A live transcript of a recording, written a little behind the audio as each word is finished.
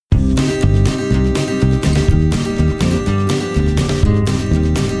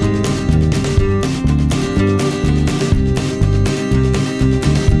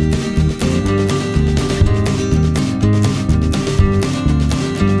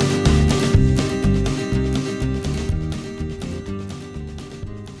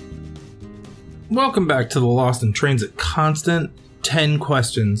Welcome back to the Lost in Transit Constant 10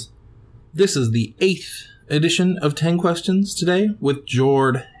 Questions. This is the 8th edition of 10 Questions today with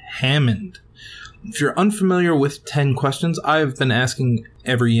Jord Hammond. If you're unfamiliar with 10 questions, I've been asking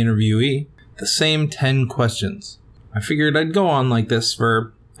every interviewee the same 10 questions. I figured I'd go on like this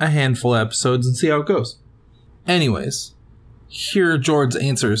for a handful of episodes and see how it goes. Anyways, here are Jord's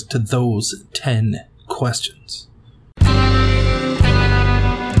answers to those 10 questions.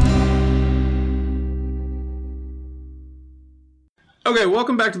 Okay,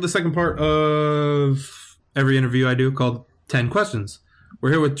 welcome back to the second part of every interview I do called 10 Questions.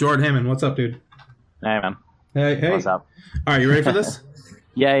 We're here with Jord Hammond. What's up, dude? Hey, man. Hey. What's up? All right, you ready for this?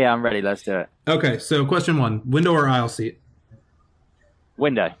 Yeah, I'm ready. Let's do it. Okay, so question 1. Window or aisle seat?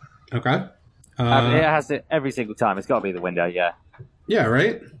 Window. Okay. It has to, every single time. It's got to be the window, yeah. Yeah,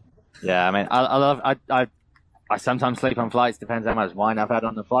 right? Yeah, I mean, I sometimes sleep on flights. Depends how much wine I've had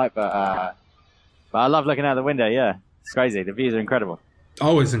on the flight, but I love looking out the window, yeah. It's crazy. The views are incredible.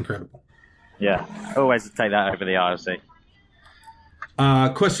 Always incredible. Yeah. Always take that over the aisle seat.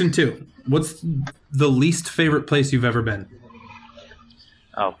 Question 2. What's the least favorite place you've ever been?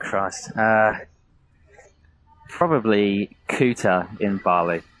 Oh, Christ. Probably Kuta in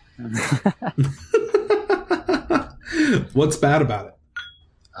Bali. What's bad about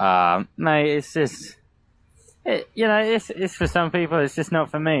it? Mate, it's just... it's for some people, it's just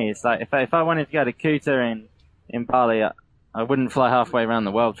not for me. It's like, if I wanted to go to Kuta in Bali, I wouldn't fly halfway around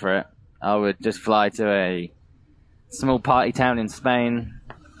the world for it. I would just fly to a small party town in Spain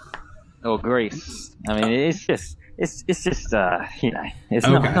or Greece. I mean, it's just it's Okay.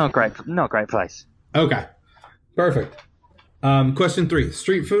 not a great place. Okay. Perfect. Question 3.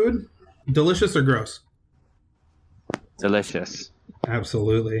 Street food, delicious or gross? Delicious.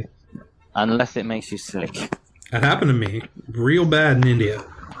 Absolutely. Unless it makes you sick. That happened to me real bad in India.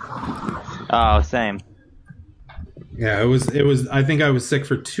 Oh, same. Yeah, it was I think I was sick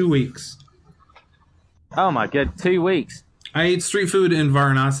for 2 weeks. Oh my god, 2 weeks. I ate street food in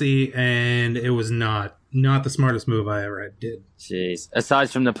Varanasi and it was not the smartest move I ever did. Jeez. Aside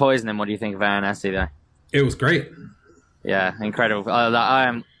from the poisoning, what do you think of Varanasi though? It was great. Yeah, incredible. I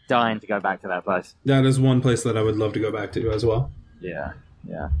am dying to go back to that place. That is one place that I would love to go back to as well. Yeah.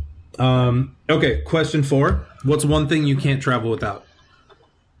 Okay, question 4. What's one thing you can't travel without?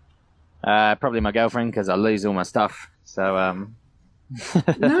 Probably my girlfriend, because I lose all my stuff. So,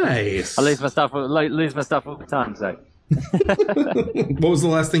 Nice. I lose my stuff all the time. So, What was the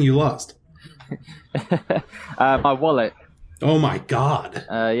last thing you lost? my wallet. Oh my god.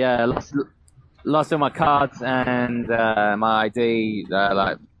 Yeah, lost all my cards and my ID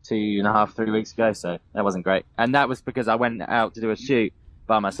like 2.5, 3 weeks ago. So that wasn't great, and that was because I went out to do a shoot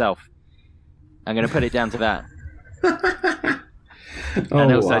by myself. I'm going to put it down to that.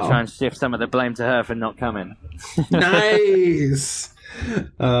 And also try and shift some of the blame to her for not coming. Nice.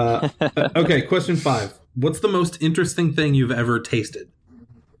 Okay, question 5. What's the most interesting thing you've ever tasted?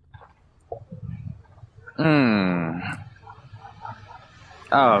 Oh,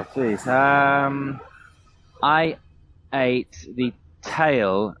 jeez. I ate the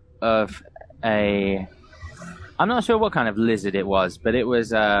tail of I'm not sure what kind of lizard it was, but it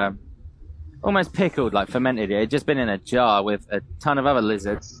was almost pickled, like fermented. It had just been in a jar with a ton of other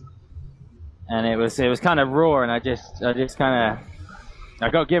lizards, and it was kind of raw. And I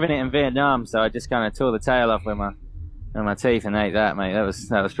got given it in Vietnam, so I just kind of tore the tail off with my teeth and ate that, mate. That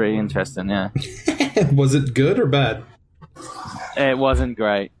was pretty interesting. Yeah. Was it good or bad? It wasn't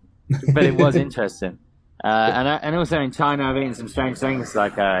great, but it was interesting. And also in China, I've eaten some strange things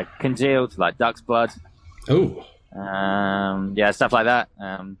like congealed, like duck's blood. Oh. Yeah, stuff like that.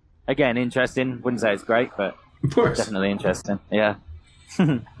 Again, interesting. Wouldn't say it's great, but Of course. definitely interesting. Yeah.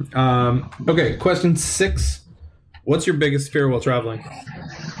 Okay, question 6. What's your biggest fear while traveling?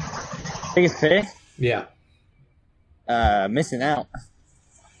 Biggest fear? Yeah. Missing out.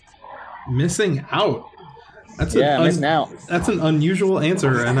 Missing out. Missing out. That's an unusual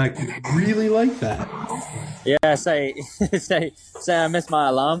answer, and I really like that. Yeah, say I missed my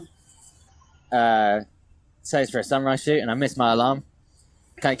alarm. Say it's for a sunrise shoot, and I missed my alarm.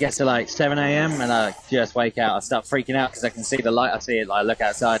 Can't get to like 7 a.m. and I just wake out. I start freaking out because I can see the light. I see it. I look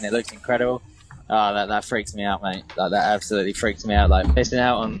outside and it looks incredible. Oh, that freaks me out, mate. Like, that absolutely freaks me out. Like, missing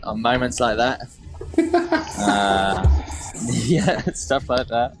out on moments like that. Yeah, stuff like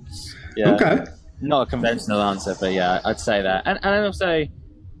that. Yeah. Okay. Not a conventional answer, but yeah, I'd say that. And also,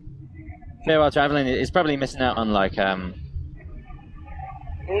 fear while traveling is probably missing out on like not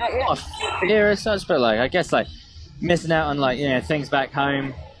a fear as such, but like I guess like missing out on like things back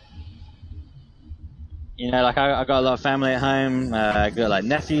home. like I got a lot of family at home. I got like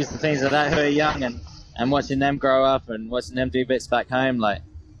nephews and things like that who are young, and watching them grow up and watching them do bits back home, like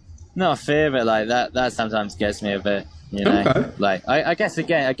not a fear, but like that sometimes gets me a bit, Okay. Like I guess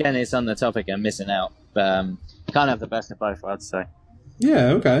again it's on the topic of missing out, but can't have the best of both worlds. So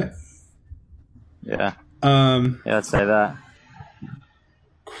Yeah. Okay. yeah, Um, yeah, I'd say that.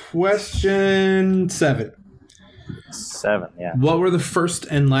 Question 7. 7, yeah. What were the first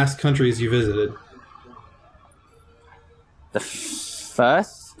and last countries you visited? The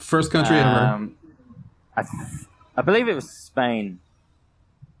first First country ever. I believe it was Spain.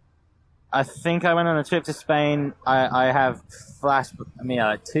 I think I went on a trip to Spain. I have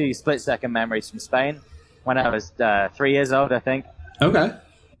like 2 split-second memories from Spain when I was 3 years old, I think. Okay.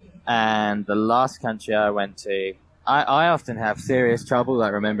 And the last country I went to, I often have serious trouble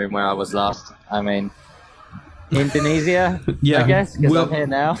like remembering where I was last. I mean, Indonesia, Yeah, I guess, because I'm here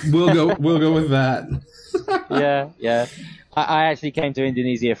now. We'll go with that. Yeah. I actually came to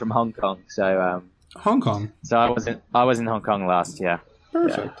Indonesia from Hong Kong, so Hong Kong. so I was in Hong Kong last. Yeah.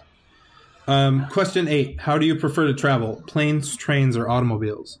 Perfect. Question 8. How do you prefer to travel? Planes, trains, or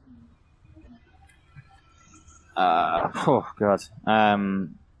automobiles? Oh god.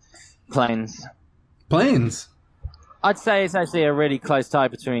 Planes. Planes. I'd say it's actually a really close tie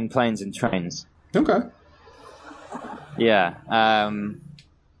between planes and trains. Okay. Yeah.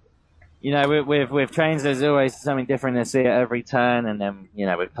 With trains, there's always something different to see at every turn, and then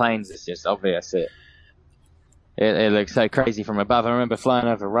with planes, it's just obvious. It looks so crazy from above. I remember flying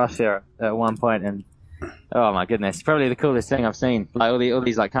over Russia at one point, and oh my goodness, probably the coolest thing I've seen. Like all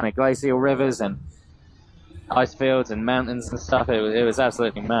these like kind of glacial rivers and ice fields and mountains and stuff. It was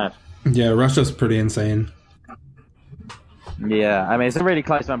absolutely mad. Yeah, Russia's pretty insane. Yeah, I mean it's a really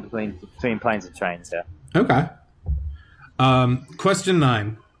close one between planes and trains. Yeah. Okay. Question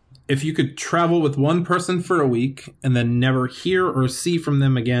 9. If you could travel with one person for a week and then never hear or see from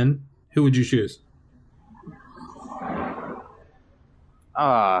them again, who would you choose?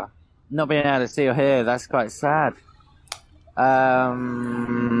 Not being able to see or hear, that's quite sad. Probably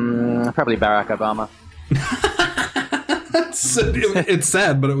Barack Obama. It's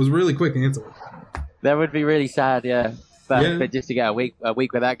sad, but it was really quick answer. That would be really sad, yeah. But just to get a week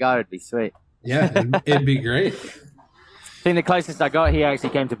with that guy would be sweet. Yeah, it'd be great. I think the closest I got, he actually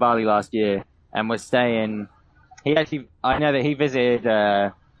came to Bali last year and was staying. I know that he visited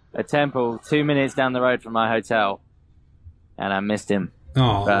a temple 2 minutes down the road from my hotel, and I missed him.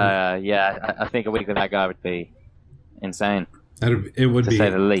 Oh, yeah, I think a week with that guy would be insane. It would to be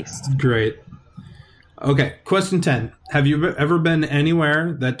say the least. Great. Okay, question 10. Have you ever been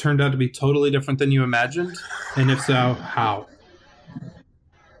anywhere that turned out to be totally different than you imagined? And if so, how?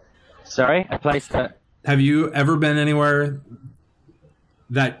 Sorry, a place that... Have you ever been anywhere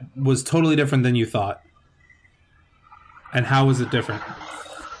that was totally different than you thought? And how was it different?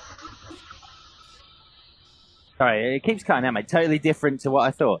 Sorry, it keeps cutting out, mate. Totally different to what I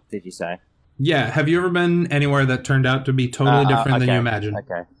thought, did you say? Yeah, have you ever been anywhere that turned out to be totally different than you imagined?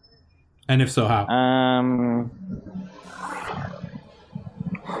 Okay. And if so, how?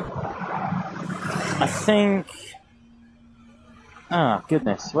 I think... Oh,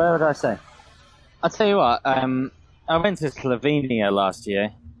 goodness. Where would I say? I'll tell you what. I went to Slovenia last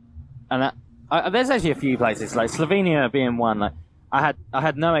year. And there's actually a few places, like Slovenia being one. Like I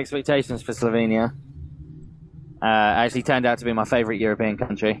had no expectations for Slovenia. Actually turned out to be my favourite European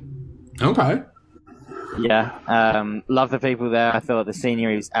country. Okay. Yeah. Love the people there. I thought the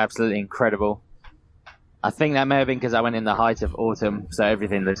scenery was absolutely incredible. I think that may have been because I went in the height of autumn, so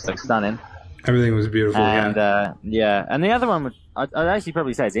everything looks like stunning. Everything was beautiful, and, yeah. Yeah. And the other one, I'd actually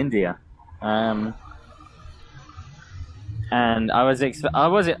probably say it's India. And I'd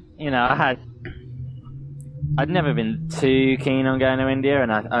never been too keen on going to India,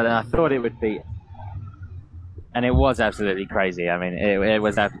 and I thought it would be, and it was absolutely crazy. I mean, it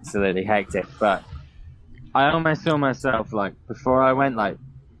was absolutely hectic, but I almost saw myself, like, before I went, like,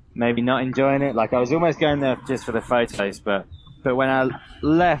 maybe not enjoying it. Like, I was almost going there just for the photos, but when I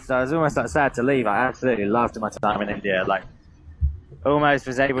left, I was almost, like, sad to leave. I absolutely loved my time in India. Like, almost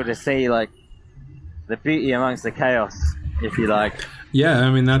was able to see, like, the beauty amongst the chaos, if you like. Yeah,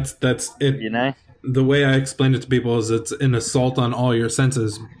 I mean, that's it. You know? The way I explained it to people is it's an assault on all your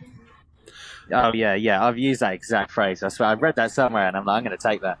senses. Oh, yeah. I've used that exact phrase. I swear, I've read that somewhere, and I'm like, I'm going to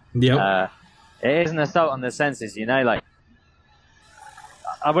take that. Yep. It is an assault on the senses, you know? Like,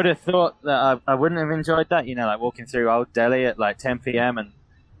 I would have thought that I wouldn't have enjoyed that, you know, like walking through Old Delhi at, like, 10 p.m.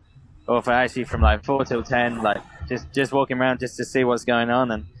 Or for actually from, like, 4 till 10, like, just walking around just to see what's going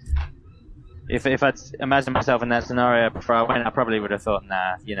on. And if I'd imagined myself in that scenario before I went, I probably would have thought,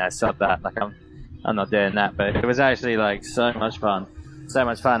 nah, you know, sod that. Like, I'm not doing that. But it was actually like so much fun.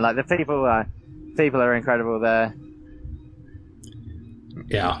 Like the people are incredible there.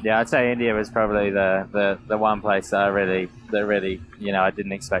 Yeah. Yeah, I'd say India was probably the one place that really, I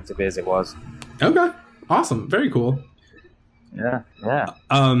didn't expect to be as it was. Okay. Awesome. Very cool. Yeah.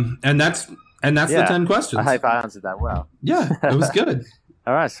 And that's the 10 questions. I hope I answered that well. Yeah, it was good.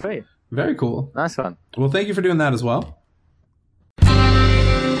 All right, sweet. Very cool. Nice one. Well, thank you for doing that as well.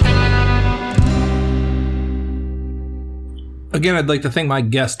 Again, I'd like to thank my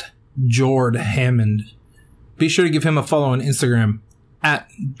guest, Jord Hammond. Be sure to give him a follow on Instagram at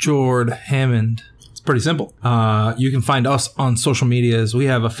Jord Hammond. It's pretty simple. You can find us on social medias. We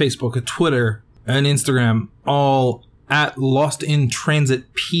have a Facebook, a Twitter, an Instagram, all at Lost in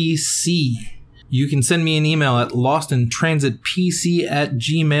Transit PC. You can send me an email at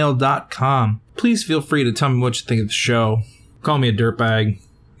lostintransitpc@gmail.com. Please feel free to tell me what you think of the show. Call me a dirtbag.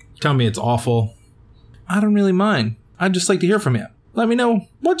 Tell me it's awful. I don't really mind. I'd just like to hear from you. Let me know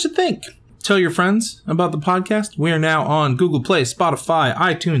what you think. Tell your friends about the podcast. We are now on Google Play, Spotify,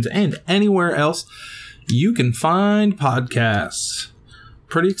 iTunes, and anywhere else you can find podcasts.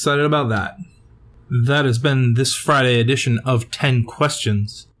 Pretty excited about that. That has been this Friday edition of 10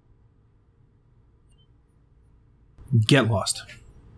 Questions. Get lost.